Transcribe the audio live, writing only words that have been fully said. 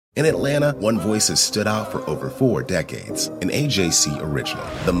In Atlanta, one voice has stood out for over 4 decades. An AJC original,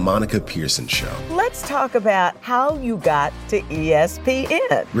 The Monica Pearson Show. Let's talk about how you got to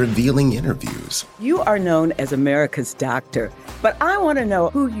ESPN. Revealing interviews. You are known as America's doctor, but I want to know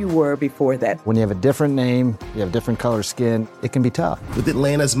who you were before that. When you have a different name, you have different color skin, it can be tough. With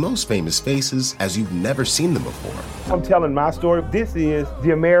Atlanta's most famous faces as you've never seen them before. I'm telling my story. This is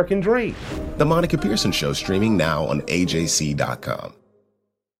the American dream. The Monica Pearson Show, streaming now on AJC.com.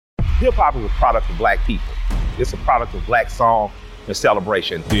 Hip-hop is a product of black people. It's a product of black song and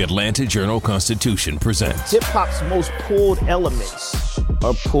celebration. The Atlanta Journal-Constitution presents hip-hop's most pulled elements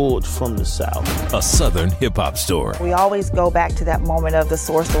are pulled from the South. A Southern hip-hop story. We always go back to that moment of the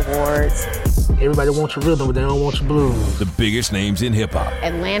Source Awards. Everybody wants your rhythm, but they don't want your blues. The biggest names in hip-hop.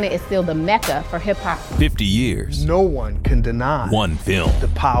 Atlanta is still the mecca for hip-hop. 50 years. No one can deny one film. The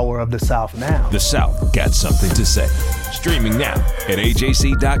power of the South now. The South got something to say. Streaming now at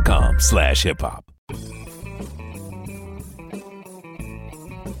AJC.com/hiphop.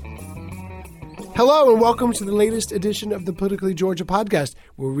 Hello and welcome to the latest edition of the Politically Georgia podcast,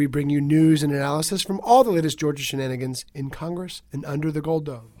 where we bring you news and analysis from all the latest Georgia shenanigans in Congress and under the Gold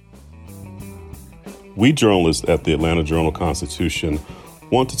Dome. We journalists at the Atlanta Journal-Constitution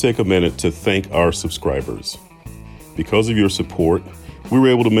want to take a minute to thank our subscribers. Because of your support, we were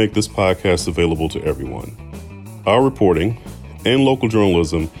able to make this podcast available to everyone. Our reporting and local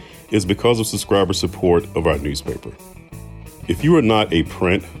journalism is because of subscriber support of our newspaper. If you are not a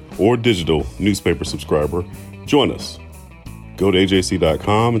print or digital newspaper subscriber, join us. Go to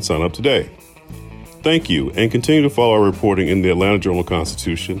AJC.com and sign up today. Thank you, and continue to follow our reporting in the Atlanta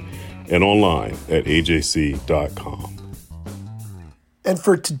Journal-Constitution and online at AJC.com. And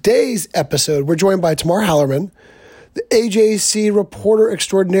for today's episode, we're joined by Tamar Hallerman, the AJC reporter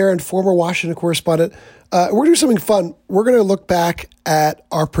extraordinaire and former Washington correspondent. We're going to do something fun. We're going to look back at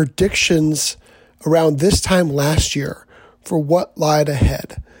our predictions around this time last year for what lied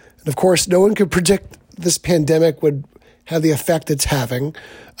ahead. And of course, no one could predict this pandemic would have the effect it's having.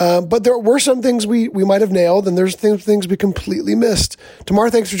 But there were some things we might have nailed, and there's things we completely missed. Tamar,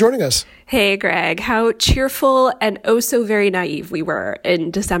 thanks for joining us. Hey, Greg. How cheerful and oh so very naive we were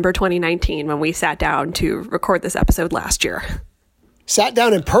in December 2019 when we sat down to record this episode last year. Sat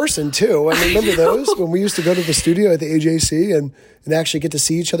down in person, too. I remember those when we used to go to the studio at the AJC and actually get to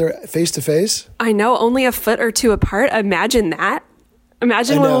see each other face to face. I know, only a foot or two apart. Imagine that.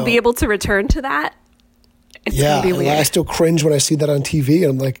 Imagine when we'll be able to return to that. It's gonna be weird. I still cringe when I see that on TV,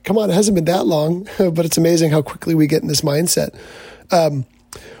 and I'm like, come on, it hasn't been that long. But it's amazing how quickly we get in this mindset. And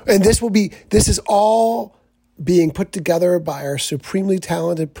this is all being put together by our supremely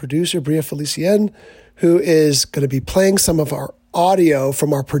talented producer, Bria Felicien, who is going to be playing some of our audio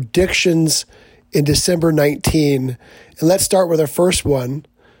from our predictions in December 19. And let's start with our first one,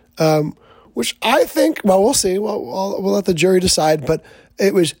 which I think, well, we'll see. We'll let the jury decide, but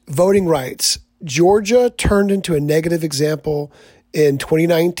it was voting rights. Georgia turned into a negative example in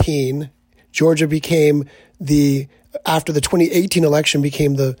 2019. Georgia became after the 2018 election,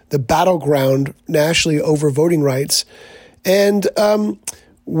 became the battleground nationally over voting rights. And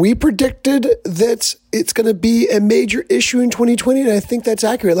we predicted that it's going to be a major issue in 2020, and I think that's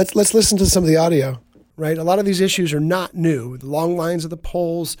accurate. Let's listen to some of the audio. Right, a lot of these issues are not new. The long lines of the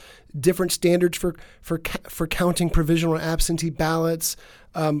polls, different standards for counting provisional and absentee ballots,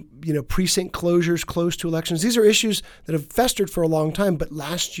 precinct closures close to elections. These are issues that have festered for a long time. But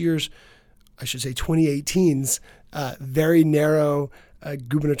last year's, I should say 2018's, very narrow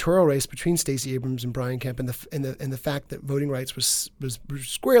gubernatorial race between Stacey Abrams and Brian Kemp, and the fact that voting rights was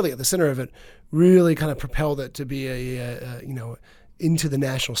squarely at the center of it, really kind of propelled it to be into the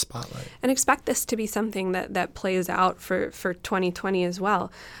national spotlight. And expect this to be something that plays out for 2020 as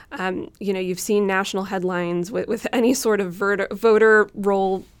well. You've seen national headlines with any sort of voter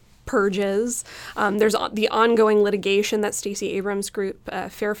roll purges. There's the ongoing litigation that Stacey Abrams' group,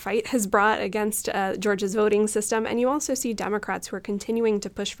 Fair Fight, has brought against Georgia's voting system. And you also see Democrats who are continuing to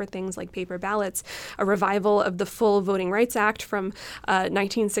push for things like paper ballots, a revival of the full Voting Rights Act from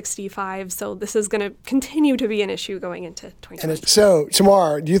 1965. So this is going to continue to be an issue going into 2020. So,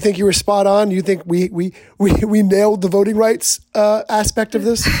 Tamar, do you think you were spot on? Do you think we nailed the voting rights aspect of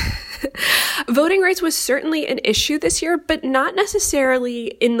this? Voting rights was certainly an issue this year, but not necessarily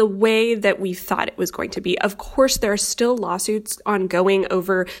in the way that we thought it was going to be. Of course, there are still lawsuits ongoing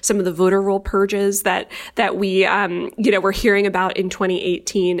over some of the voter roll purges that we, we're hearing about in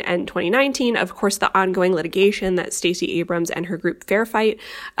 2018 and 2019. Of course, the ongoing litigation that Stacey Abrams and her group Fair Fight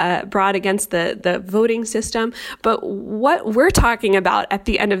brought against the voting system. But what we're talking about at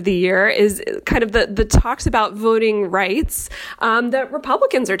the end of the year is kind of the talks about voting rights that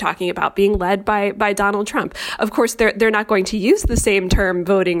Republicans are talking about, being led by Donald Trump. Of course, they're not going to use the same term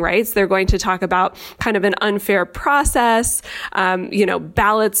voting rights. They're going to talk about kind of an unfair process,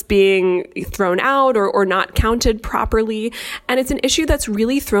 ballots being thrown out or not counted properly. And it's an issue that's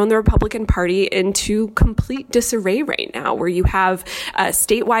really thrown the Republican Party into complete disarray right now, where you have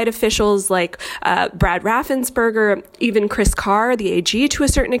statewide officials like Brad Raffensperger, even Chris Carr, the AG to a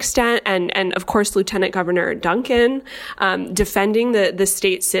certain extent, and of course, Lieutenant Governor Duncan defending the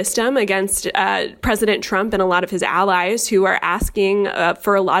state system against President Trump and a lot of his allies who are asking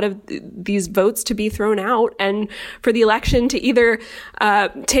for a lot of these votes to be thrown out and for the election to either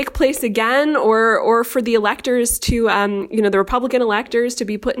take place again or for the electors to, the Republican electors to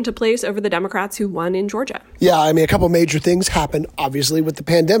be put into place over the Democrats who won in Georgia. Yeah, I mean, a couple major things happened, obviously, with the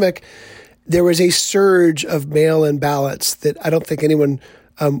pandemic. There was a surge of mail-in ballots that I don't think anyone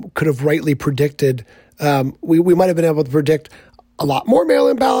could have rightly predicted. We might have been able to predict a lot more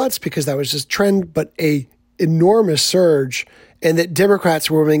mail-in ballots because that was just trend, but a enormous surge, and that Democrats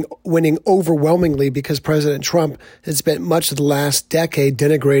were winning overwhelmingly because President Trump had spent much of the last decade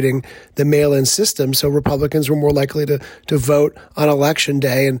denigrating the mail-in system. So Republicans were more likely to vote on election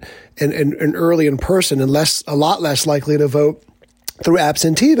day and early in person, and a lot less likely to vote through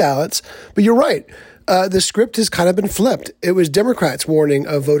absentee ballots. But you're right. The script has kind of been flipped. It was Democrats warning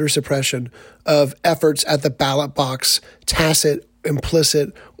of voter suppression, of efforts at the ballot box, tacit,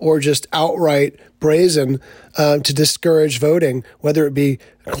 implicit, or just outright brazen, to discourage voting, whether it be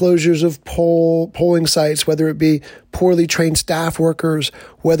closures of polling sites, whether it be poorly trained staff workers,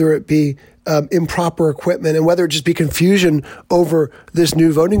 whether it be improper equipment, and whether it just be confusion over this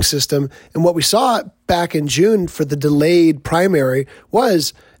new voting system. And what we saw back in June for the delayed primary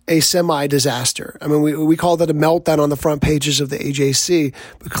was a semi-disaster. I mean, we called it a meltdown on the front pages of the AJC,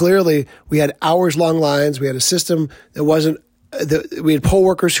 but clearly we had hours-long lines. We had a system that wasn't we had poll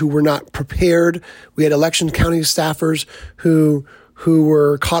workers who were not prepared. We had election county staffers who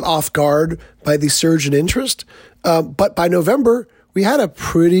were caught off guard by the surge in interest. But by November, we had a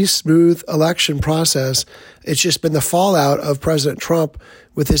pretty smooth election process. It's just been the fallout of President Trump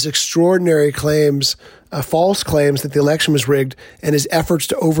with his extraordinary claims, false claims that the election was rigged, and his efforts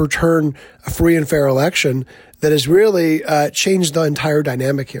to overturn a free and fair election that has really changed the entire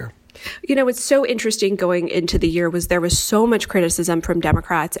dynamic here. You know, what's so interesting going into the year was there was so much criticism from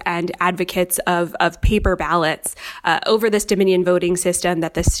Democrats and advocates of paper ballots over this Dominion voting system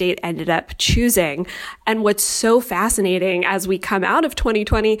that the state ended up choosing. And what's so fascinating as we come out of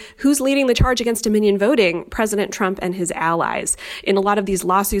 2020, who's leading the charge against Dominion voting? President Trump and his allies. In a lot of these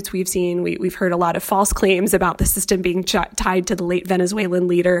lawsuits we've seen, we've heard a lot of false claims about the system being tied to the late Venezuelan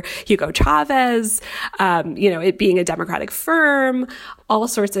leader, Hugo Chavez, it being a Democratic firm, all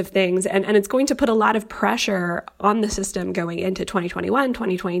sorts of things. And it's going to put a lot of pressure on the system going into 2021,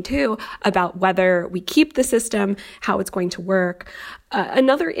 2022 about whether we keep the system, how it's going to work.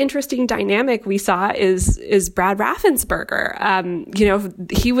 Another interesting dynamic we saw is Brad Raffensperger.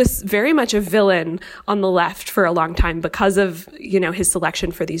 He was very much a villain on the left for a long time because of, his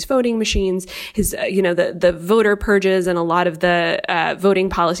selection for these voting machines, his, the voter purges and a lot of the voting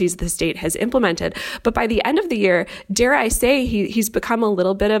policies the state has implemented. But by the end of the year, dare I say, he's become a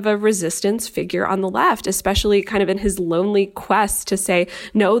little bit of a resistance figure on the left, especially kind of in his lonely quest to say,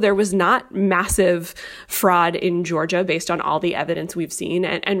 no, there was not massive fraud in Georgia based on all the evidence we've seen,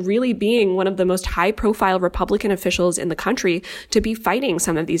 and really being one of the most high-profile Republican officials in the country to be fighting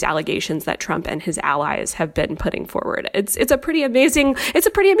some of these allegations that Trump and his allies have been putting forward. It's a pretty amazing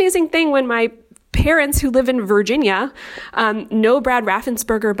thing when my parents who live in Virginia know Brad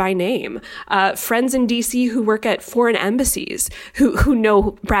Raffensperger by name. Friends in D.C. who work at foreign embassies who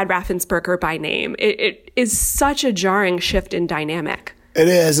know Brad Raffensperger by name. It is such a jarring shift in dynamic. It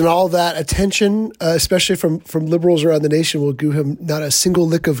is, and all that attention, especially from liberals around the nation, will do him not a single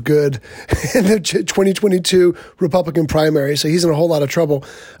lick of good in the 2022 Republican primary. So he's in a whole lot of trouble.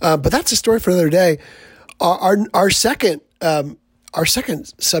 But that's a story for another day. Our second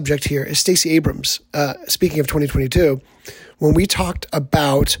subject here is Stacey Abrams. Speaking of 2022, when we talked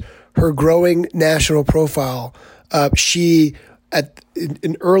about her growing national profile, she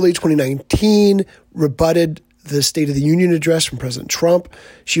in early 2019 rebutted the State of the Union address from President Trump.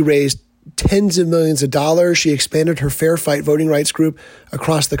 She raised tens of millions of dollars. She expanded her Fair Fight voting rights group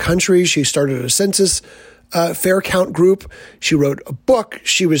across the country. She started a census Fair Count group. She wrote a book.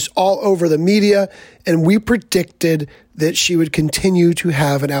 She was all over the media, and we predicted that she would continue to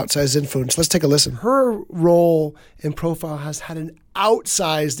have an outsized influence. Let's take a listen. Her role and profile has had an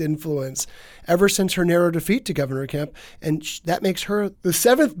outsized influence ever since her narrow defeat to Governor Kemp, and that makes her the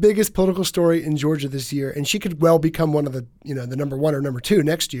 7th biggest political story in Georgia this year, and she could well become one of the, the number 1 or number 2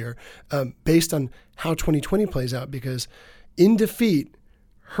 next year, based on how 2020 plays out, because in defeat,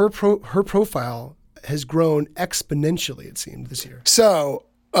 her profile has grown exponentially, it seemed, this year. So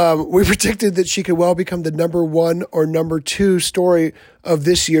we predicted that she could well become the number 1 or number 2 story of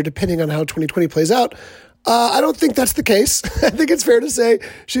this year, depending on how 2020 plays out. I don't think that's the case. I think it's fair to say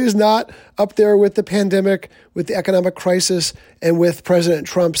she is not up there with the pandemic, with the economic crisis, and with President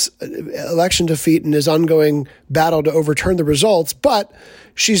Trump's election defeat and his ongoing battle to overturn the results. But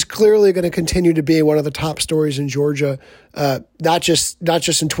she's clearly going to continue to be one of the top stories in Georgia, not just in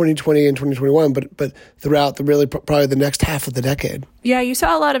 2020 and 2021, but throughout probably the next half of the decade. Yeah, you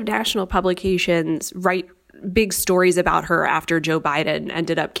saw a lot of national publications write big stories about her after Joe Biden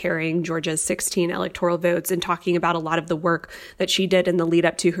ended up carrying Georgia's 16 electoral votes, and talking about a lot of the work that she did in the lead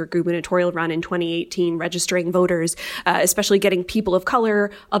up to her gubernatorial run in 2018, registering voters, especially getting people of color,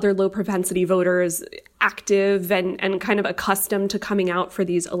 other low propensity voters active and kind of accustomed to coming out for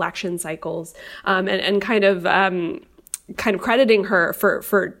these election cycles, and kind of crediting her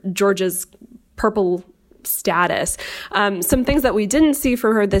for Georgia's purple status. Some things that we didn't see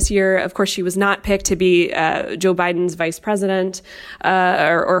from her this year, of course, she was not picked to be Joe Biden's vice president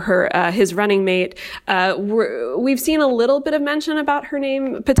or his running mate. We've seen a little bit of mention about her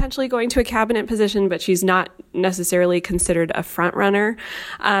name potentially going to a cabinet position, but she's not necessarily considered a front runner.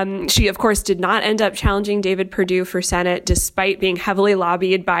 She, of course, did not end up challenging David Perdue for Senate, despite being heavily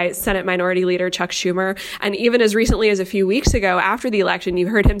lobbied by Senate Minority Leader Chuck Schumer. And even as recently as a few weeks ago, after the election, you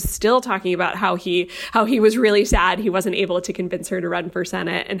heard him still talking about how he was really sad he wasn't able to convince her to run for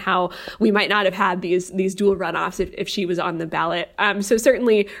Senate, and how we might not have had these dual runoffs if she was on the ballot. So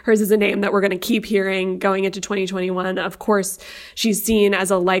certainly hers is a name that we're going to keep hearing going into 2021. Of course, she's seen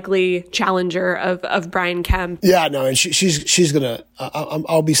as a likely challenger of Brian Kemp. Yeah, no, and she's going to,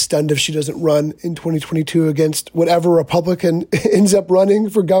 I'll be stunned if she doesn't run in 2022 against whatever Republican ends up running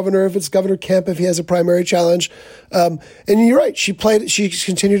for governor, if it's Governor Kemp, if he has a primary challenge. And you're right, she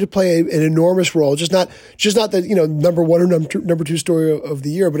continued to play an enormous role, just not the number 1 or number 2 story of the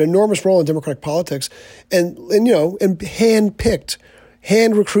year, but an enormous role in Democratic politics, and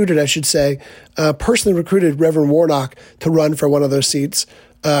hand recruited, I should say, personally recruited Reverend Warnock to run for one of those seats.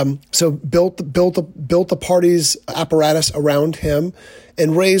 So built the party's apparatus around him,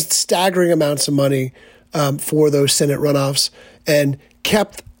 and raised staggering amounts of money for those Senate runoffs, and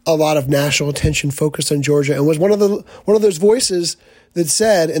kept a lot of national attention focused on Georgia, and was one of those voices that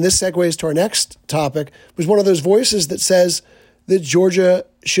said, and this segues to our next topic, was one of those voices that says that Georgia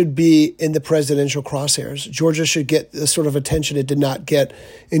should be in the presidential crosshairs. Georgia should get the sort of attention it did not get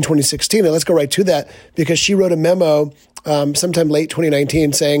in 2016. And let's go right to that, because she wrote a memo sometime late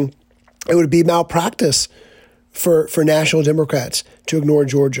 2019 saying it would be malpractice for national Democrats to ignore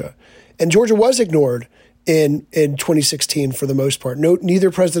Georgia. And Georgia was ignored in 2016 for the most part.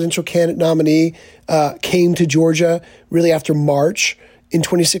 Neither presidential candidate nominee came to Georgia really after March in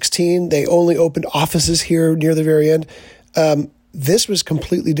 2016. They only opened offices here near the very end. This was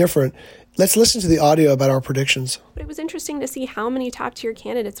completely different. Let's listen to the audio about our predictions. It was interesting to see how many top-tier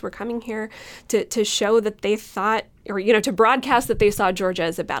candidates were coming here to show that they thought, or, to broadcast that they saw Georgia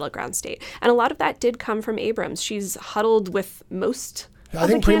as a battleground state. And a lot of that did come from Abrams. She's huddled with most I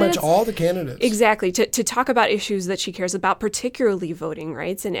think pretty much all the candidates. Exactly, to talk about issues that she cares about, particularly voting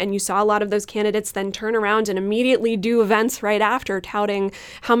rights. And you saw a lot of those candidates then turn around and immediately do events right after touting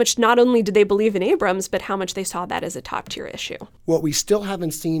how much not only did they believe in Abrams, but how much they saw that as a top-tier issue. What we still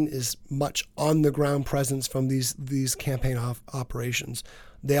haven't seen is much on-the-ground presence from these campaign operations.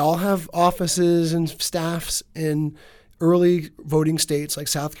 They all have offices and staffs in early voting states like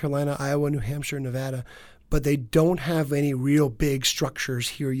South Carolina, Iowa, New Hampshire, Nevada, but they don't have any real big structures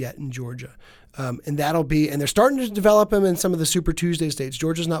here yet in Georgia. And they're starting to develop them in some of the Super Tuesday states.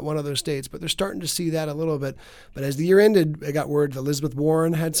 Georgia's not one of those states, but they're starting to see that a little bit. But as the year ended, I got word that Elizabeth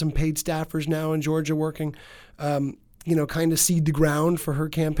Warren had some paid staffers now in Georgia working, kind of seed the ground for her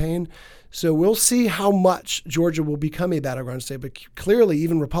campaign. So we'll see how much Georgia will become a battleground state. But clearly,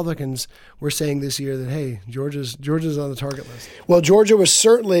 even Republicans were saying this year that, hey, Georgia's on the target list. Well, Georgia was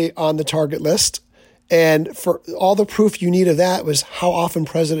certainly on the target list. And for all the proof you need of that was how often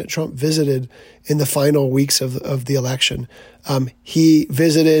President Trump visited in the final weeks of the election. He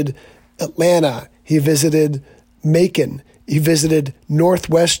visited Atlanta. He visited Macon. He visited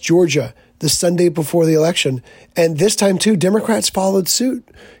Northwest Georgia the Sunday before the election. And this time, too, Democrats followed suit.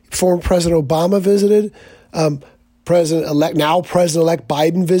 Former President Obama visited. President-elect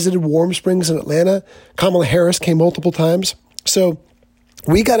Biden visited Warm Springs in Atlanta. Kamala Harris came multiple times. So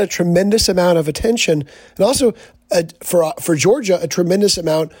we got a tremendous amount of attention, and also for Georgia, a tremendous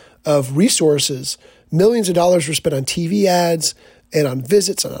amount of resources. Millions of dollars were spent on TV ads and on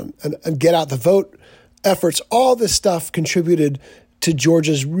visits and get out the vote efforts. All this stuff contributed to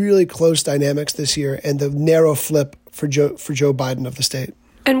Georgia's really close dynamics this year and the narrow flip for Joe Biden of the state.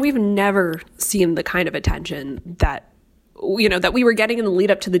 And we've never seen the kind of attention that we were getting in the lead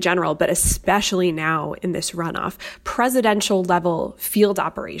up to the general, but especially now in this runoff. Presidential level field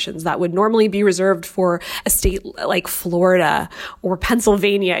operations that would normally be reserved for a state like Florida or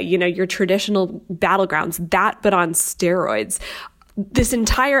Pennsylvania, your traditional battlegrounds, but on steroids. This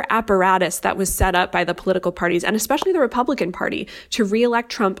entire apparatus that was set up by the political parties, and especially the Republican Party, to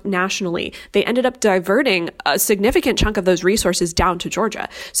reelect Trump nationally, they ended up diverting a significant chunk of those resources down to Georgia.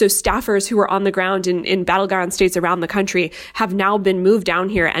 So staffers who were on the ground in battleground states around the country have now been moved down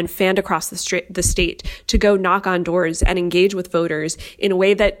here and fanned across the state to go knock on doors and engage with voters in a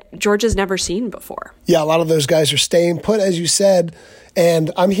way that Georgia's never seen before. Yeah, a lot of those guys are staying put, as you said.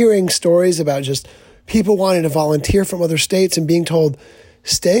 And I'm hearing stories about just people wanting to volunteer from other states and being told,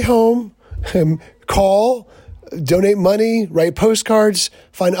 stay home, call, donate money, write postcards,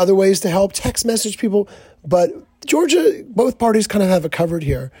 find other ways to help, text message people. But Georgia, both parties kind of have it covered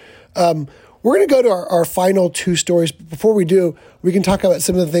here. We're going to go to our final two stories. But before we do, we can talk about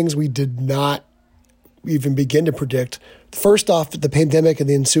some of the things we did not even begin to predict. First off, the pandemic and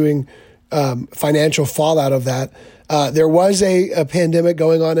the ensuing financial fallout of that. There was a pandemic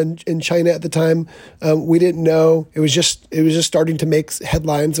going on in China at the time. We didn't know. It was just starting to make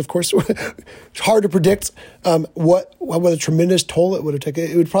headlines. Of course, it's hard to predict what a tremendous toll it would have taken.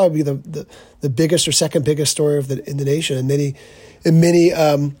 It would probably be the biggest or second biggest story in the nation in many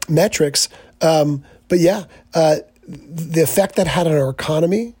metrics. But yeah, the effect that had on our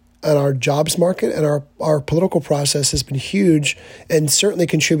economy and our jobs market and our political process has been huge, and certainly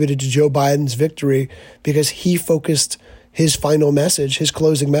contributed to Joe Biden's victory because he focused his final message, his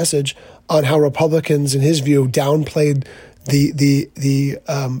closing message, on how Republicans, in his view, downplayed the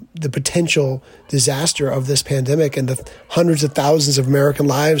potential disaster of this pandemic and the hundreds of thousands of American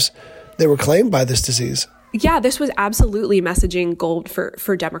lives that were claimed by this disease. Yeah, this was absolutely messaging gold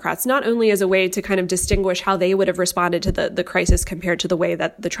for Democrats, not only as a way to kind of distinguish how they would have responded to the crisis compared to the way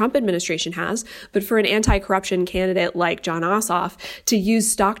that the Trump administration has, but for an anti-corruption candidate like Jon Ossoff to use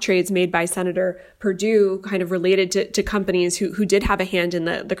stock trades made by Senator Perdue kind of related to companies who did have a hand in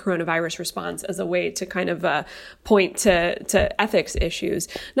the coronavirus response as a way to kind of point to ethics issues.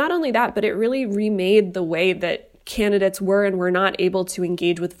 Not only that, but it really remade the way that candidates were and were not able to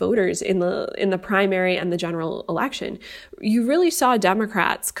engage with voters in the primary and the general election. You really saw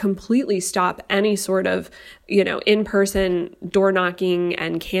Democrats completely stop any sort of, in-person door knocking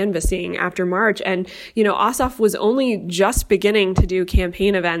and canvassing after March. And, Ossoff was only just beginning to do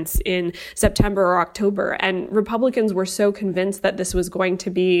campaign events in September or October. And Republicans were so convinced that this was going to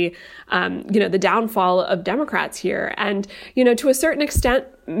be, the downfall of Democrats here. And, to a certain extent,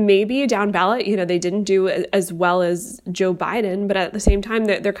 maybe down ballot, they didn't do as well as Joe Biden, but at the same time,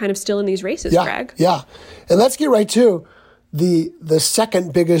 they're kind of still in these races, Greg. Yeah. And let's get right to the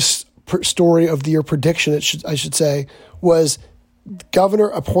second biggest story of the year prediction, I should say, was governor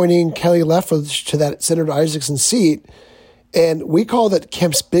appointing Kelly Loeffler to that Senator Isaacson seat. And we call that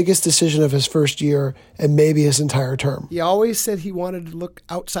Kemp's biggest decision of his first year and maybe his entire term. He always said he wanted to look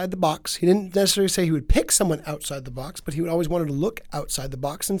outside the box. He didn't necessarily say he would pick someone outside the box, but he would always wanted to look outside the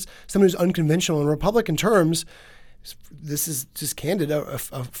box. And someone who's unconventional in Republican terms, this is just candid. A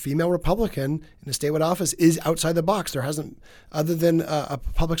female Republican in a statewide office is outside the box. There hasn't, other than a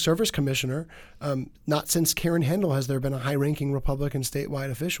public service commissioner, not since Karen Handel has there been a high-ranking Republican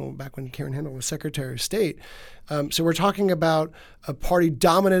statewide official, back when Karen Handel was Secretary of State. So we're talking about a party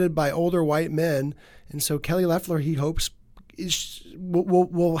dominated by older white men. And so Kelly Loeffler, he hopes,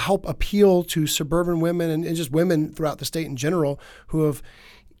 will help appeal to suburban women and just women throughout the state in general who have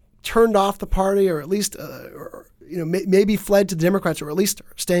turned off the party, or at least maybe fled to the Democrats, or at least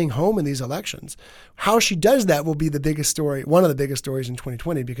staying home in these elections. How she does that will be the biggest story, one of the biggest stories in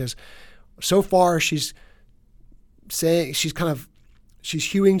 2020, because so far she's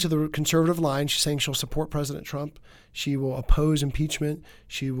hewing to the conservative line. She's saying she'll support President Trump. She will oppose impeachment.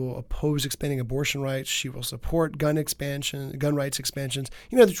 She will oppose expanding abortion rights. She will support gun rights expansions.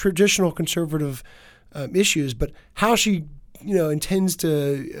 The traditional conservative issues. But how she intends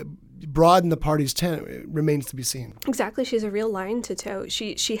to broaden the party's tent remains to be seen. Exactly. She's a real lion to toe.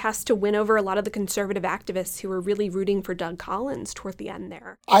 She has to win over a lot of the conservative activists who were really rooting for Doug Collins toward the end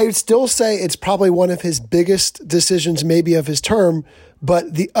there. I would still say it's probably one of his biggest decisions, maybe of his term,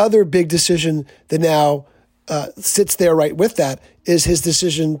 but the other big decision that now sits there right with that is his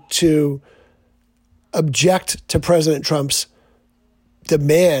decision to object to President Trump's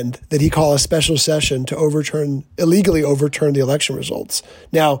demand that he call a special session to illegally overturn the election results.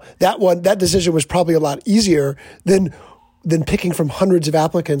 Now, that decision was probably a lot easier than picking from hundreds of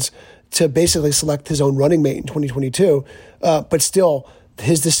applicants to basically select his own running mate in 2022. But still,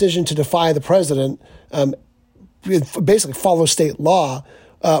 his decision to defy the president, basically follow state law,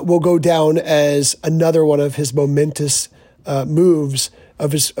 will go down as another one of his momentous moves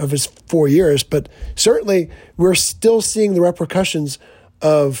of his 4 years. But certainly, we're still seeing the repercussions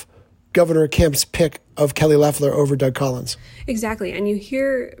of Governor Kemp's pick of Kelly Loeffler over Doug Collins. Exactly. And you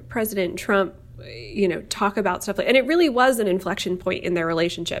hear President Trump, talk about stuff and it really was an inflection point in their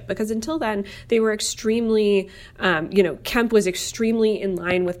relationship, because until then they were extremely, Kemp was extremely in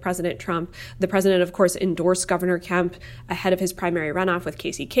line with President Trump. The president, of course, endorsed Governor Kemp ahead of his primary runoff with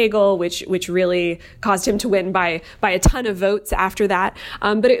Casey Cagle, which really caused him to win by a ton of votes after that.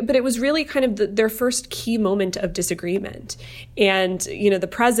 But it was really kind of their first key moment of disagreement. And, the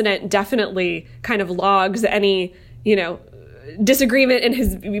president definitely kind of logs any, disagreement in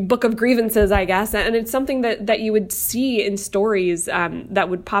his book of grievances, I guess. And it's something that you would see in stories that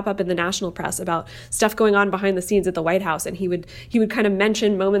would pop up in the national press about stuff going on behind the scenes at the White House. And he would kind of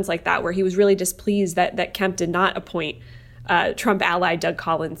mention moments like that where he was really displeased that Kemp did not appoint Trump ally Doug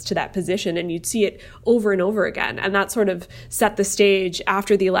Collins to that position. And you'd see it over and over again. And that sort of set the stage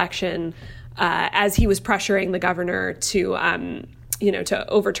after the election as he was pressuring the governor to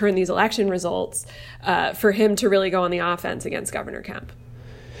overturn these election results, for him to really go on the offense against Governor Kemp.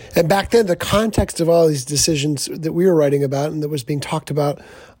 And back then, the context of all these decisions that we were writing about and that was being talked about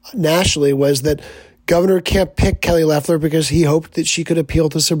nationally was that Governor Kemp picked Kelly Loeffler because he hoped that she could appeal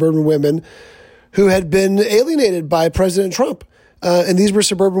to suburban women who had been alienated by President Trump. And these were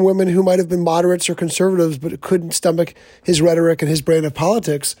suburban women who might have been moderates or conservatives, but couldn't stomach his rhetoric and his brand of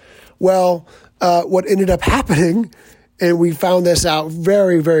politics. Well, what ended up happening, and we found this out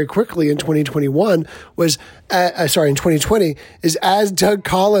very, very quickly in 2021, in 2020, is as Doug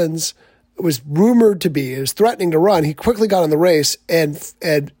Collins was rumored to be, is threatening to run, he quickly got in the race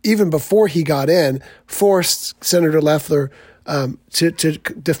and even before he got in, forced Senator Loeffler to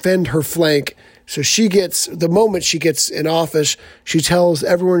defend her flank. So the moment she gets in office, she tells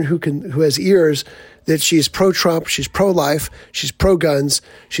everyone who has ears that she's pro-Trump, she's pro-life, she's pro-guns,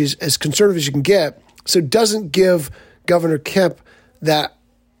 she's as conservative as you can get. So doesn't give Governor Kemp that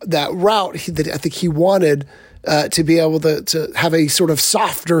route that I think he wanted to be able to have a sort of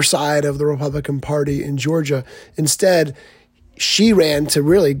softer side of the Republican Party in Georgia. Instead, she ran to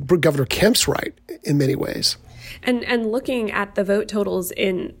really Governor Kemp's right in many ways. And looking at the vote totals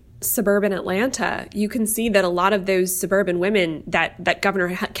in suburban Atlanta, you can see that a lot of those suburban women that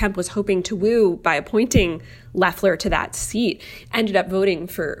Governor Kemp was hoping to woo by appointing Loeffler to that seat ended up voting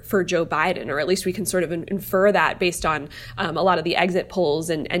for Joe Biden, or at least we can sort of infer that based on a lot of the exit polls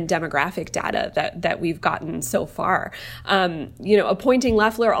and demographic data that we've gotten so far. Appointing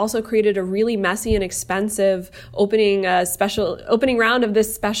Loeffler also created a really messy and expensive opening round of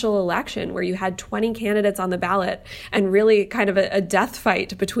this special election where you had 20 candidates on the ballot and really kind of a death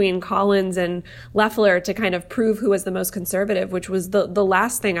fight between Collins and Loeffler to kind of prove who was the most conservative, which was the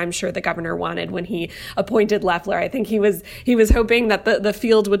last thing I'm sure the governor wanted when he appointed Loeffler. I think he was hoping that the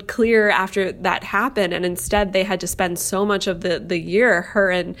field would clear after that happened, and instead they had to spend so much of the year,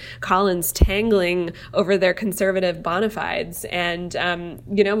 her and Collins, tangling over their conservative bona fides. And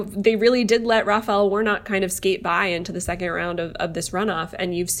they really did let Raphael Warnock kind of skate by into the second round of this runoff.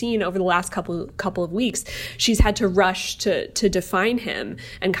 And you've seen over the last couple of weeks, she's had to rush to define him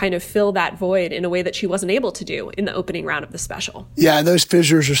and kind of fill that void in a way that she wasn't able to do in the opening round of the special. Yeah, those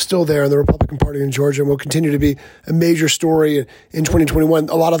fissures are still there in the Republican Party in Georgia and will continue to be a major story in 2021.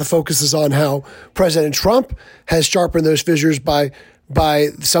 A lot of the focus is on how President Trump has sharpened those fissures by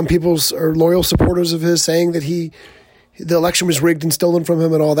some people's or loyal supporters of his saying that the election was rigged and stolen from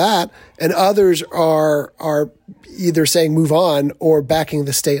him and all that. And others are either saying move on or backing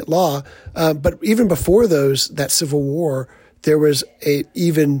the state law. But even before that Civil War, there was a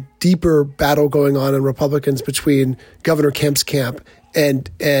even deeper battle going on in Republicans between Governor Kemp's camp and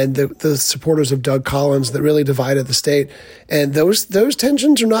the supporters of Doug Collins that really divided the state. And those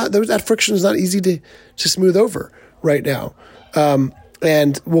tensions that friction is not easy to smooth over right now.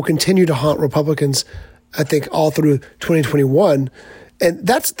 And will continue to haunt Republicans, I think, all through 2021. And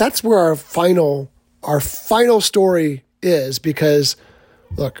that's where our final story is, because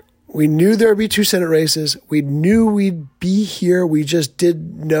look, we knew there would be 2 Senate races. We knew we'd be here. We just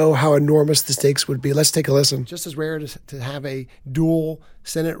didn't know how enormous the stakes would be. Let's take a listen. Just as rare to have a dual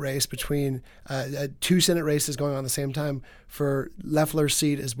Senate race between 2 Senate races going on at the same time for Loeffler's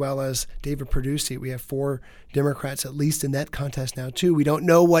seat as well as David Perdue's seat. We have 4 Democrats at least in that contest now too. We don't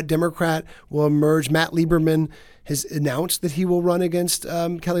know what Democrat will emerge. Matt Lieberman has announced that he will run against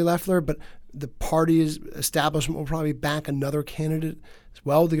Kelly Loeffler, but the party's establishment will probably back another candidate as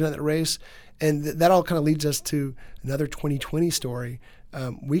well to get in that race. And that all kind of leads us to another 2020 story.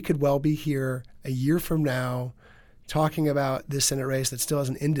 We could well be here a year from now talking about this Senate race that still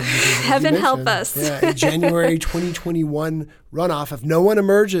hasn't ended. Heaven help us. Yeah, January 2021 runoff. If no one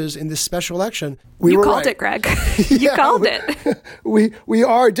emerges in this special election, you called it, Greg. You called it. We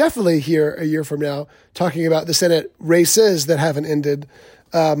are definitely here a year from now talking about the Senate races that haven't ended.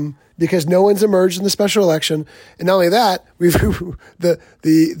 Because no one's emerged in the special election, and not only that,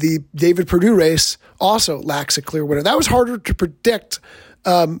 the David Perdue race also lacks a clear winner. That was harder to predict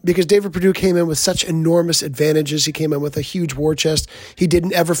because David Perdue came in with such enormous advantages. He came in with a huge war chest. He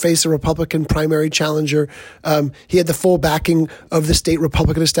didn't ever face a Republican primary challenger. He had the full backing of the state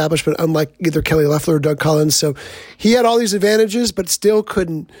Republican establishment, unlike either Kelly Loeffler or Doug Collins. So he had all these advantages, but still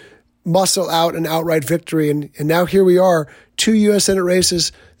couldn't muscle out an outright victory. And now here we are, 2 U.S. Senate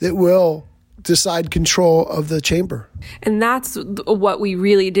races that will decide control of the chamber. And that's what we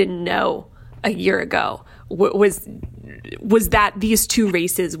really didn't know a year ago, was that these 2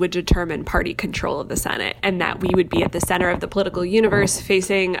 races would determine party control of the Senate, and that we would be at the center of the political universe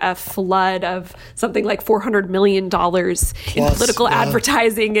facing a flood of something like $400 million in political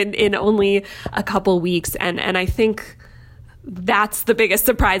advertising in only a couple weeks. And I think that's the biggest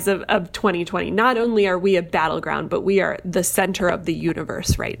surprise of 2020. Not only are we a battleground, but we are the center of the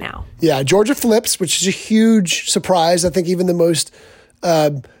universe right now. Yeah, Georgia flips, which is a huge surprise. I think even the most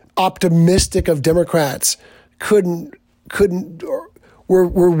optimistic of Democrats were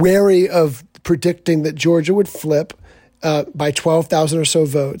wary of predicting that Georgia would flip by 12,000 or so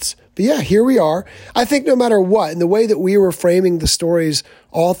votes. But yeah, here we are. I think no matter what, and the way that we were framing the stories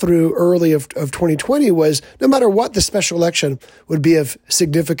all through early of 2020 was no matter what, the special election would be of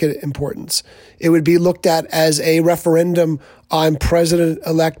significant importance. It would be looked at as a referendum on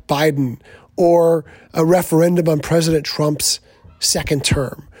President-elect Biden or a referendum on President Trump's second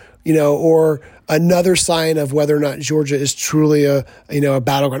term, or another sign of whether or not Georgia is truly a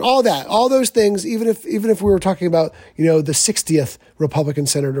battleground. All those things, even if we were talking about, the 60th Republican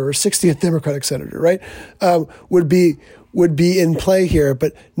senator or 60th Democratic senator, right, would be in play here.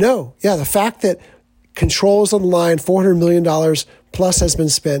 But no, the fact that control is on the line, $400 million plus has been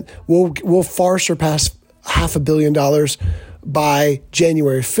spent, will far surpass $500 million by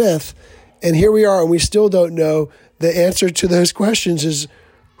January 5th. And here we are, and we still don't know the answer to those questions is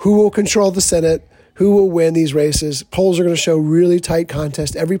who will control the Senate, who will win these races. Polls are going to show really tight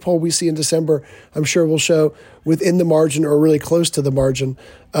contest. Every poll we see in December, I'm sure will show within the margin or really close to the margin.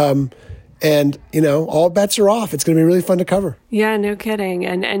 And, all bets are off. It's going to be really fun to cover. Yeah, no kidding.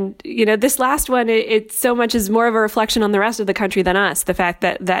 And this last one, it so much is more of a reflection on the rest of the country than us. The fact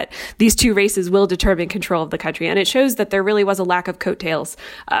that these 2 races will determine control of the country. And it shows that there really was a lack of coattails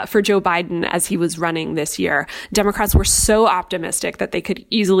for Joe Biden as he was running this year. Democrats were so optimistic that they could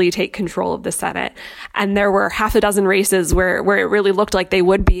easily take control of the Senate. And there were 6 races where it really looked like they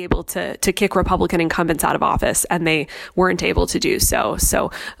would be able to kick Republican incumbents out of office, and they weren't able to do so. So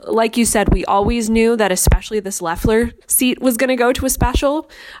like you said, we always knew that especially this Loeffler seat was going to go to a special.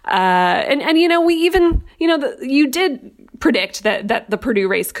 We even, you did predict that the Perdue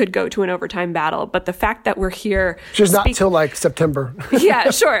race could go to an overtime battle. But the fact that we're here... Which is not till like September.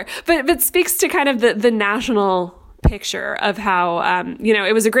 Yeah, sure. But speaks to kind of the national picture of how,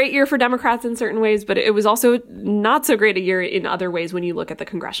 it was a great year for Democrats in certain ways, but it was also not so great a year in other ways when you look at the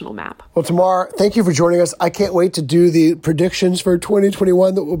congressional map. Well, Tamar, thank you for joining us. I can't wait to do the predictions for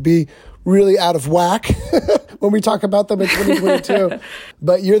 2021 that will be really out of whack when we talk about them in 2022.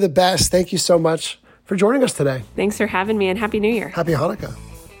 But you're the best. Thank you so much for joining us today. Thanks for having me, and Happy New Year. Happy Hanukkah.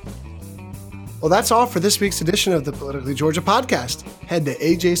 Well, that's all for this week's edition of the Politically Georgia podcast. Head to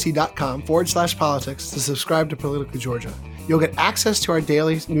ajc.com/politics to subscribe to Politically Georgia. You'll get access to our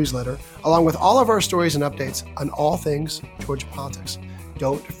daily newsletter, along with all of our stories and updates on all things Georgia politics.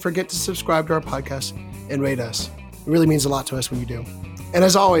 Don't forget to subscribe to our podcast and rate us. It really means a lot to us when you do. And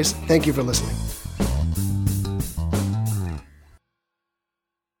as always, thank you for listening.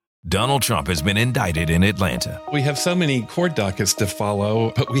 Donald Trump has been indicted in Atlanta. We have so many court dockets to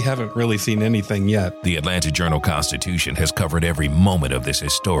follow, but we haven't really seen anything yet. The Atlanta Journal-Constitution has covered every moment of this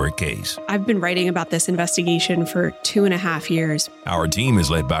historic case. I've been writing about this investigation for 2.5 years. Our team is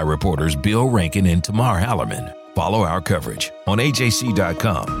led by reporters Bill Rankin and Tamar Hallerman. Follow our coverage on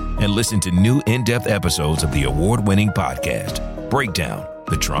AJC.com and listen to new in-depth episodes of the award-winning podcast, Breakdown,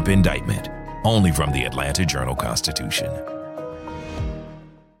 the Trump Indictment, only from the Atlanta Journal-Constitution.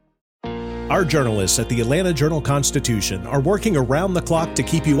 Our journalists at the Atlanta Journal-Constitution are working around the clock to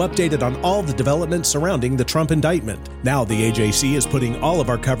keep you updated on all the developments surrounding the Trump indictment. Now the AJC is putting all of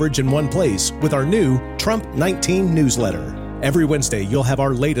our coverage in one place with our new Trump 19 newsletter. Every Wednesday, you'll have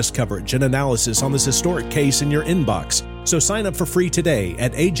our latest coverage and analysis on this historic case in your inbox. So sign up for free today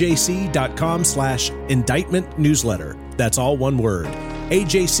at ajc.com/indictment newsletter. That's all one word.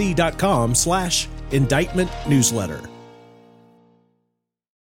 ajc.com/indictment newsletter.